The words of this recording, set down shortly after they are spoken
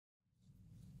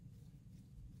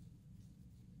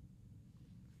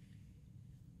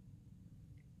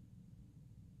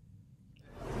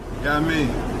what I mean?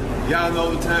 Y'all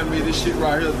know what time it is. This shit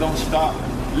right here don't stop.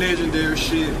 Legendary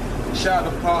shit. Shout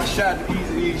out to Pop, shout out to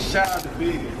Easy E, shout out to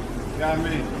Biggie. You know what I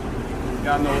mean?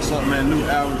 Y'all know what's up, man. New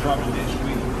album dropping next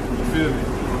week. You feel me?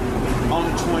 On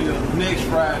the 20th, next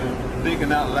Friday.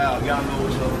 Thinking out loud. Y'all know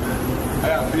what's up, man. I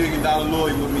got $1 billion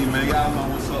lawyer with me, man. Y'all know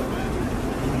what's up, man.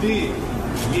 Dig.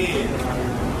 Yeah.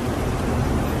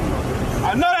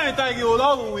 I know they ain't think it was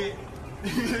over with.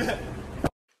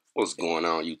 What's going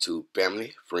on, YouTube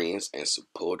family, friends, and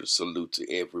supporters? Salute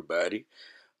to everybody.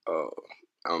 I'm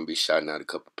gonna be shouting out a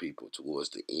couple people towards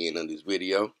the end of this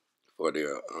video for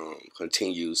their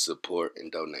continued support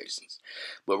and donations.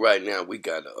 But right now we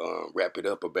gotta wrap it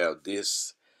up about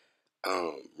this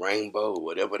rainbow,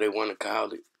 whatever they want to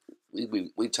call it.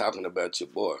 We talking about your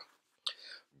boy,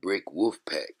 Brick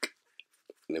Wolfpack,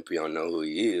 and if you don't know who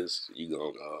he is, you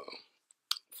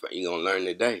gonna learn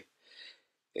today.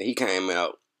 And he came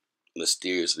out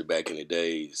mysteriously back in the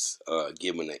days,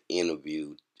 giving an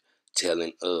interview,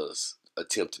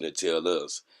 attempting to tell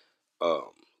us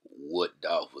what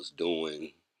Dolph was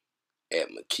doing at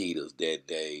Makita's that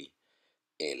day,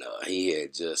 and he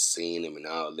had just seen him and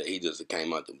all that. He just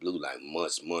came out the blue like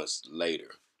months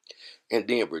later, and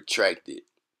then retracted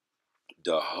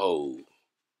the whole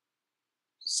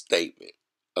statement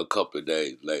a couple of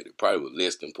days later, probably with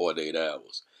less than 48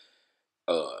 hours.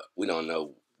 We don't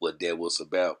know what that was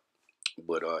about,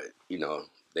 but you know,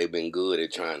 they've been good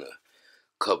at trying to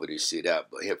cover this shit out.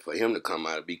 But for him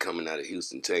to be coming out of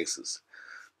Houston, Texas,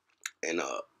 and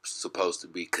supposed to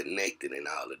be connected and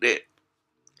all of that,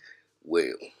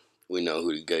 well, we know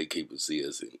who the gatekeepers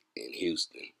is in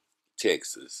Houston,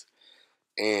 Texas.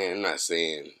 And I'm not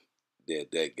saying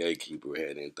that gatekeeper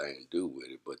had anything to do with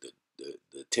it, but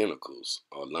the tentacles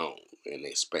are long and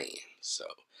they span. So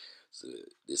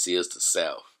this is the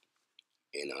South,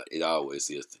 and it always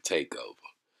is the takeover.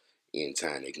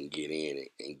 Anytime they can get in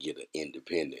and get an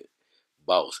independent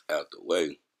boss out the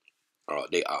way,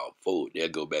 they all for it. They'll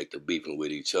go back to beefing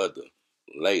with each other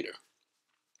later.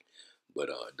 But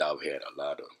Dolph had a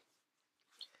lot of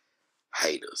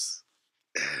haters,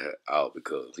 all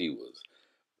because he was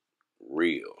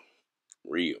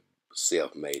real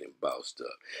self-made and bossed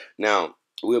up. Now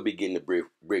we'll be getting the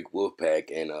Brick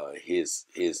Wolfpack and his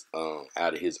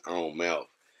out of his own mouth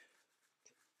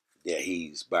that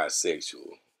he's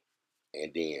bisexual,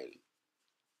 and then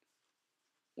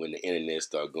when the internet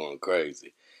start going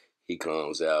crazy, he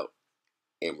comes out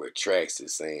and retracts it,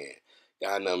 saying,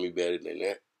 "Y'all know me better than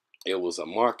that. It was a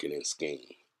marketing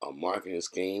scheme. A marketing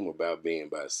scheme about being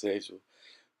bisexual.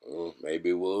 Maybe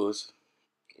it was.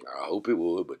 I hope it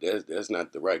would, but that's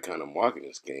not the right kind of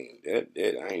marketing scheme. That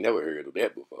I ain't never heard of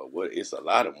that before. It's a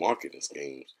lot of marketing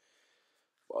schemes.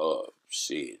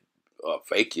 Shit.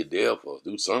 Fake your death or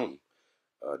do something.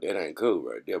 That ain't cool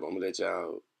right there. But I'm gonna let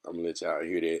y'all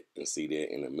hear that and see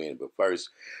that in a minute. But first,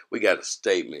 we got a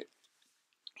statement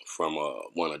from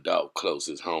one of Dolph's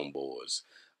closest homeboys,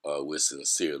 with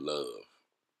sincere love.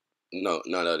 No,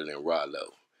 none other than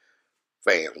Ralo,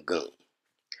 Fam Gun.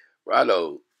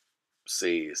 Ralo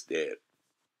says that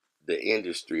the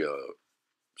industry of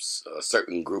a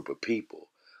certain group of people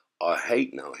are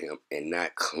hating on him and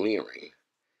not clearing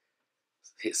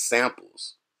his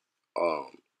samples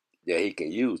that he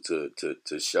can use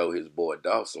to show his boy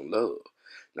Dolph some love.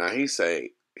 Now he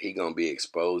say he gonna be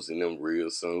exposing them real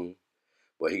soon,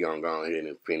 but he gonna go ahead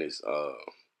and finish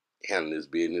handling his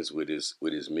business with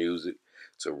his music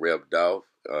to rep Dolph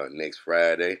next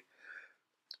Friday.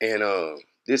 And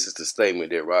this is the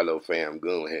statement that Ralo Fam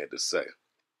Gun had to say.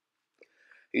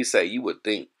 He said, "You would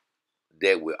think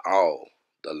that with all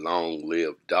the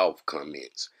long-lived Dolph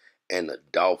comments and the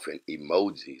dolphin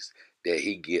emojis that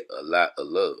he get a lot of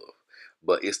love,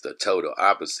 but it's the total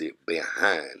opposite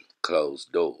behind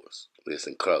closed doors.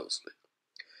 Listen closely.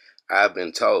 I've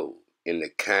been told in the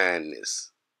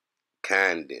kindest,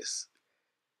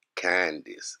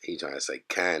 he trying to say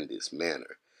kindest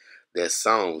manner, that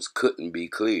songs couldn't be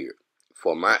cleared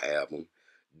for my album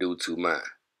due to my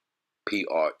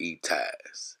PRE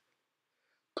ties.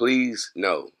 Please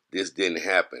know this didn't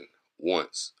happen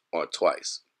once or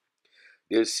twice.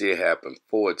 This shit happened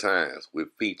 4 times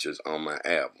with features on my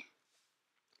album.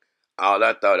 All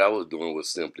I thought I was doing was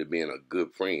simply being a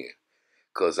good friend,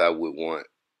 because I would want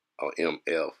an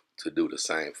MF to do the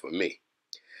same for me.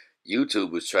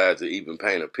 YouTubers tried to even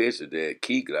paint a picture that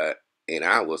Keeglot and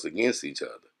I was against each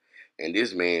other, and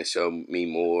this man showed me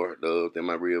more love than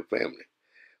my real family.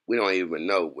 We don't even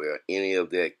know where any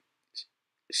of that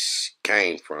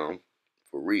came from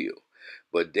for real,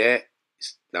 but that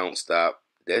don't stop.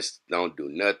 That don't do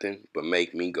nothing but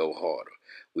make me go harder.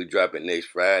 We drop it next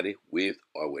Friday with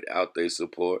or without their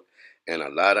support, and a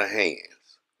lot of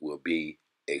hands will be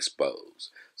exposed.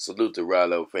 Salute to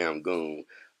Ralo Fam Goon.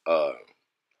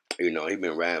 You know, he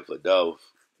been riding for Dolph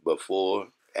before,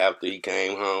 after he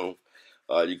came home.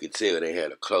 You could tell they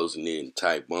had a close knit and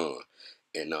tight bond.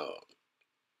 And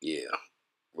yeah,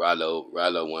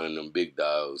 Ralo one of them big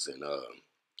dogs, and I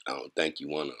don't think you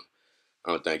wanna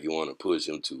push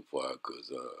him too far,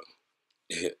 cause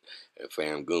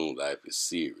Fam Goon life is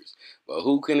serious. But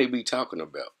who can he be talking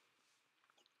about?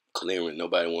 Clearing,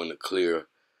 nobody want to clear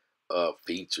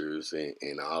features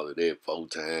and all of that 4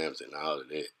 times and all of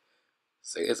that.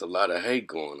 Say it's a lot of hate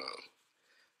going on.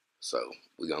 So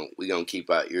we gonna keep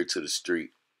our ear to the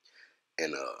street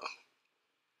and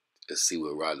let's see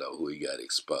what Ralo, who he got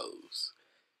exposed.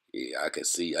 Yeah, I can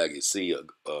see a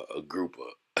group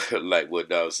of like what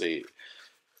Dawg said.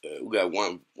 We got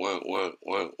one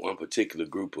particular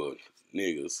group of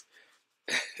niggas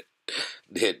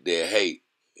that hate,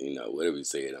 you know, whatever you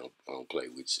say, I don't play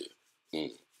with shit.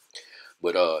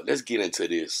 But let's get into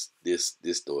this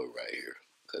story right here,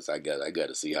 cause I got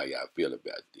to see how y'all feel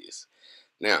about this.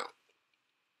 Now,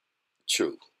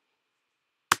 true.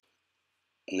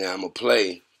 Now I'm gonna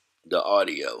play the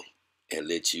audio and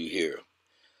let you hear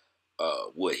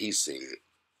what he said,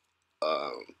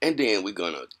 and then we're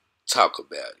gonna talk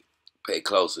about it. Pay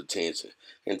close attention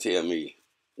and tell me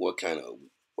what kind of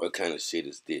shit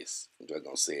is this. I'm just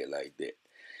gonna say it like that.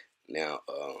 Now,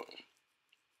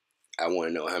 I want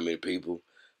to know how many people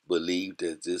believe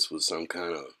that this was some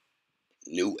kind of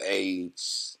new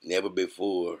age, never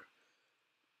before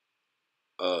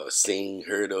seen,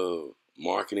 heard of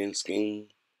marketing scheme,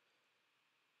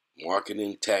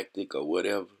 marketing tactic, or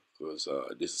whatever. Because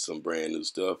this is some brand new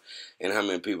stuff. And how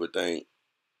many people think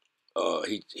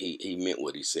he meant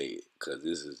what he said? Because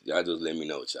this is, y'all just let me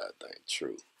know what y'all think.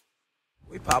 True.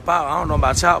 We pop out. I don't know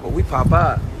about y'all, but we pop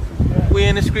out. We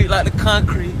in the street like the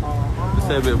concrete. What's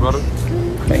that bit, brother?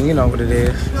 Hey, you know what it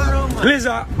is.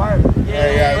 Blizzard.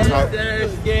 Yeah, you know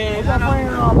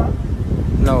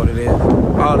what it is.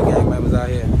 All the gang members out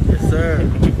here. Yes, sir.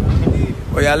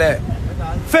 Where y'all at?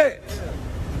 Fit.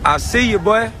 I see you,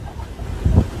 boy.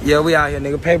 Yeah, we out here,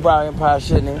 nigga. Paper out Empire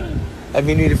shit, nigga. If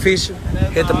you need a feature,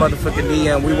 hit the motherfucking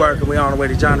DM. We working. We on the way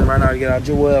to Johnny right now to get our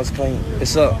jewels clean.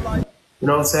 It's up. You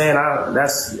know what I'm saying?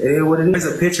 That's what it is.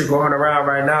 There's a picture going around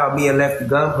right now of me and Lefty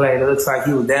Gunplay. It looks like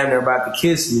he was damn near about to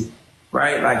kiss me,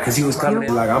 right? Like, cause he was coming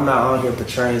in like, I'm not on here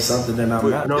portraying something that I'm not. You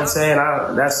know what I'm saying?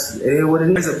 That's what it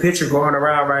is. There's a picture going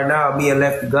around right now of me and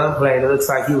Lefty Gunplay. It looks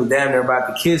like he was damn near about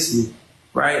to kiss me,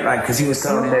 right? Like, cause he was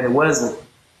coming in and it wasn't.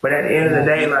 But at the end of the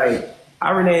day, like,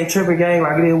 I really ain't tripping, gang.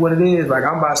 Like, it is what it is. Like,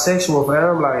 I'm bisexual,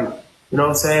 fam. Like, you know what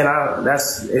I'm saying?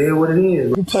 It is what it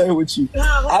is. We playing with you.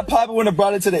 I probably wouldn't have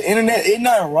brought it to the internet. Ain't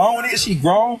nothing wrong with it. She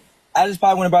grown. I just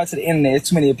probably wouldn't have brought it to the internet. It's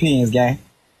too many opinions, gang.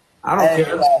 I don't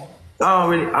care. I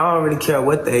don't really care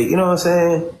what they, you know what I'm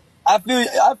saying? I feel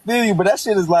you, but that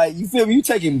shit is like, you feel me? You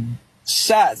taking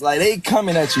shots. Like, they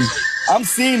coming at you. I'm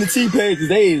seeing the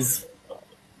T-pages.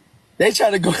 They try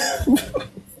to go.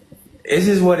 It's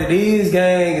just what it is,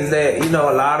 gang, is that, you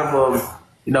know, a lot of them,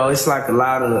 you know, it's like a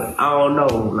lot of, I don't know,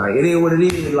 like, it is what it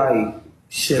is, like,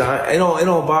 shit, it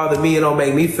don't bother me, it don't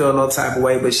make me feel no type of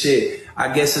way, but shit,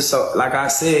 I guess it's so, like I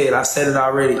said it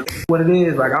already, what it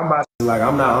is, like, I'm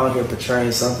not on here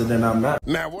portraying something that I'm not.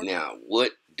 Now,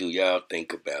 what do y'all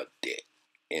think about that?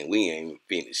 And we ain't even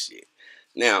finished yet.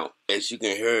 Now, as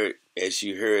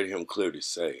you heard him clearly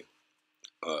say,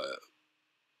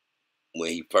 when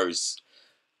he first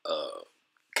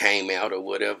came out or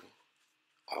whatever,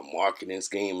 a marketing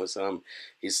scheme or something,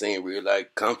 he seemed real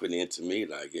like confident to me,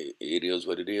 like it is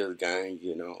what it is, gang.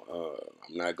 You know,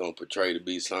 I'm not gonna portray to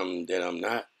be something that I'm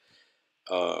not.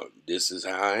 This is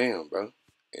how I am, bro.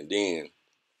 And then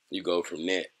you go from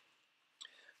that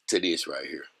to this right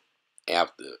here.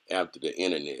 After the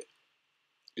internet,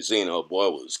 you seen old boy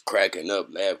was cracking up,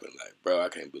 laughing like, bro, I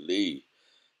can't believe,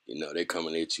 you know, they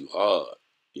coming at you hard.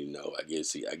 You know, I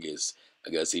guess he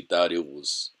thought it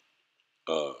was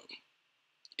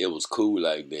cool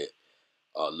like that,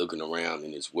 looking around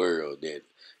in this world that,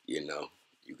 you know,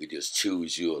 you could just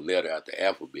choose you a letter out the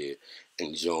alphabet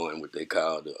and join what they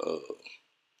call the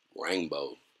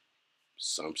rainbow,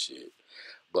 some shit.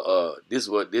 But this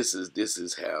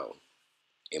is how,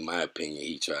 in my opinion,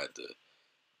 he tried to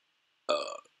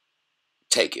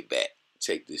take it back,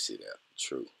 take this shit out.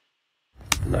 True.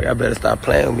 No, y'all better stop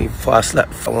playing with me before I slap.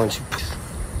 I want you.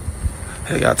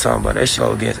 Hell, y'all talking about that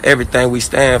show against everything we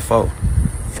stand for.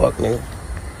 Fuck, nigga.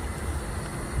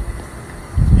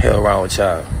 Hell wrong with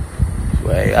y'all.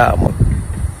 Way out,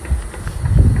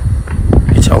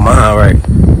 get your mind right.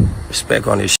 Respect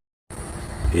on this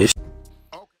shit.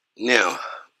 Now,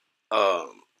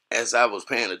 as I was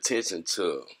paying attention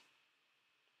to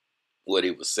what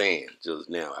he was saying just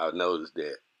now, I noticed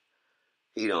that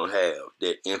he don't have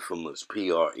that infamous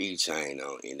PRE chain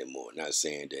on anymore. Not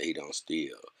saying that he don't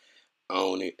still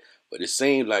own it, but it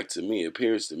seems like to me, it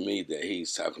appears to me that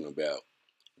he's talking about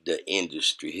the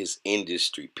industry, his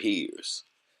industry peers.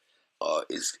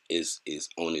 Is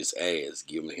on his ass,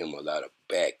 giving him a lot of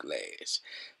backlash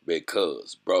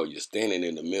because, bro, you're standing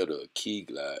in the middle of Key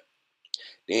Glide.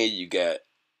 Then you got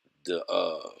the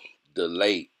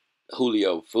late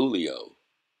Julio Foolio,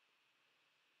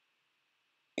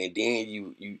 and then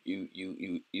you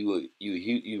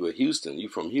were Houston. You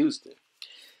from Houston.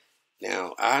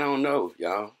 Now I don't know,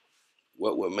 y'all,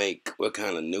 what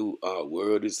kind of new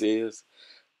world this is,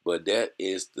 but that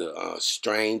is the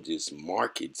strangest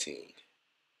marketing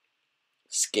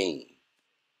scheme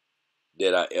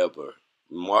that I ever,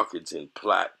 marketing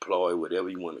plot, ploy, whatever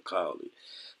you want to call it,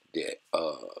 that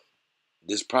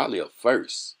this probably a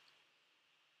first.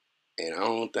 And I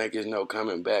don't think there's no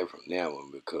coming back from that one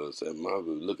because I'm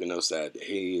looking upside the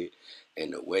head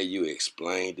and the way you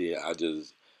explained it, I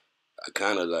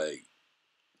kind of like,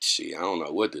 shit, I don't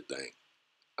know what to think.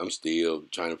 I'm still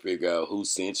trying to figure out who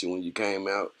sent you when you came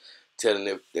out telling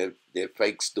that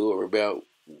fake story about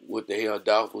what the hell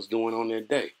Dolph was doing on that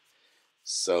day.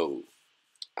 So,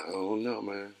 I don't know,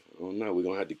 man. I don't know. We're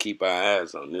going to have to keep our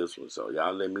eyes on this one. So,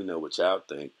 y'all let me know what y'all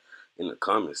think in the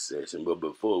comment section. But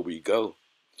before we go,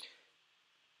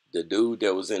 the dude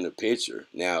that was in the picture,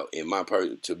 now, in my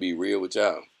to be real with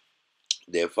y'all,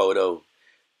 that photo,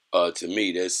 to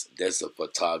me, that's a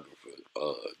photographer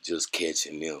just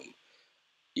catching them.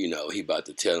 You know, he about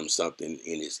to tell him something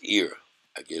in his ear.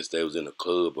 I guess they was in a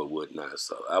club or whatnot.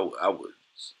 So I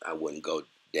wouldn't go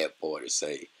that far to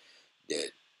say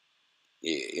that,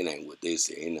 yeah, it ain't what they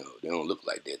say. You know, they don't look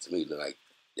like that to me. Look like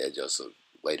that's just a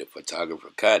way the photographer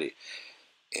caught it.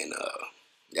 And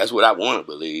that's what I want to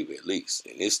believe, at least.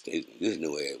 In this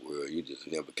new ad world, you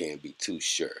just never can be too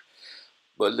sure.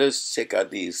 But let's check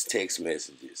out these text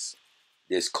messages,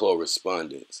 this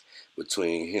correspondence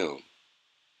between him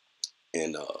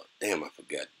and, damn, I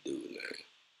forgot the dude's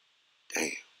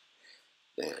name.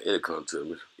 Damn, it'll come to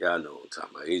me. Y'all know what I'm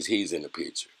talking about. He's in the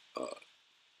picture.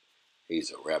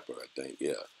 He's a rapper, I think,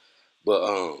 yeah.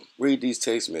 But read these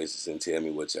text messages and tell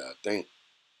me what y'all think.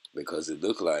 Because it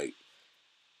looked like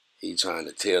he trying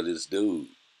to tell this dude,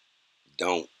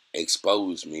 don't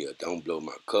expose me or don't blow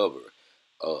my cover.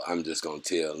 I'm just going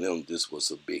to tell them this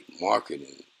was a big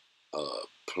marketing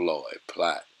ploy,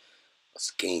 plot, a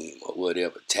scheme, or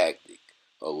whatever, tactic,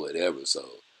 or whatever. So,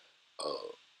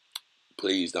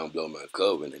 please don't blow my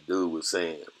cover. And the dude was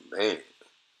saying, man,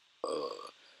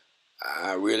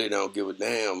 I really don't give a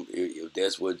damn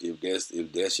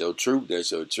if that's your truth,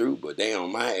 that's your truth. But they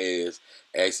on my ass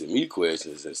asking me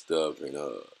questions and stuff, and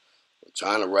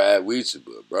trying to ride with you.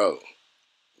 But bro,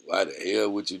 why the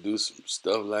hell would you do some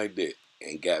stuff like that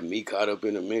and got me caught up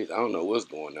in the mix? I don't know what's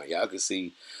going on. Y'all can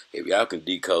see if y'all can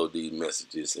decode these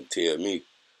messages and tell me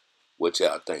what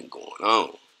y'all think going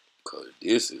on, cause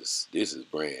this is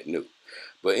brand new.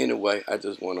 But anyway, I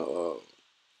just want to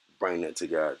bring that to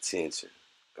your attention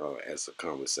as a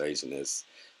conversation, as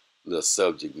a little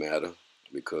subject matter,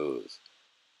 because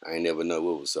I ain't never know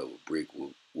what was up with Brick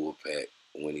Wolfpack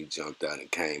when he jumped out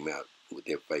and came out with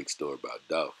that fake story about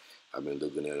Dolph. I've been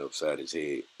looking at it upside his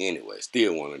head. Anyway,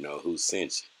 still want to know who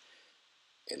sent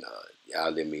you. And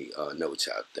y'all let me know what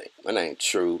y'all think. My name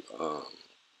True.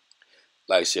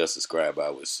 Like, share, subscribe. I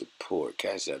would support.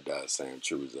 Cash App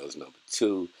 $TRURESULTS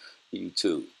 #2.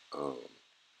 YouTube. Oh,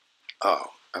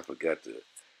 I forgot to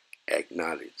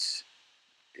acknowledge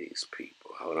these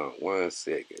people. Hold on 1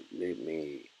 second. Let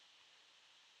me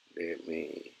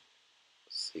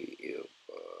see if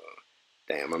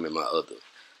damn, I'm in my other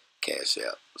Cash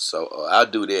App. So I'll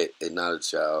do that.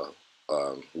 Acknowledge y'all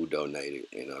who donated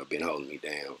and been holding me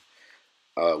down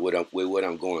with what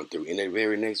I'm going through in the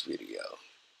very next video.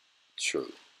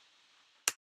 True.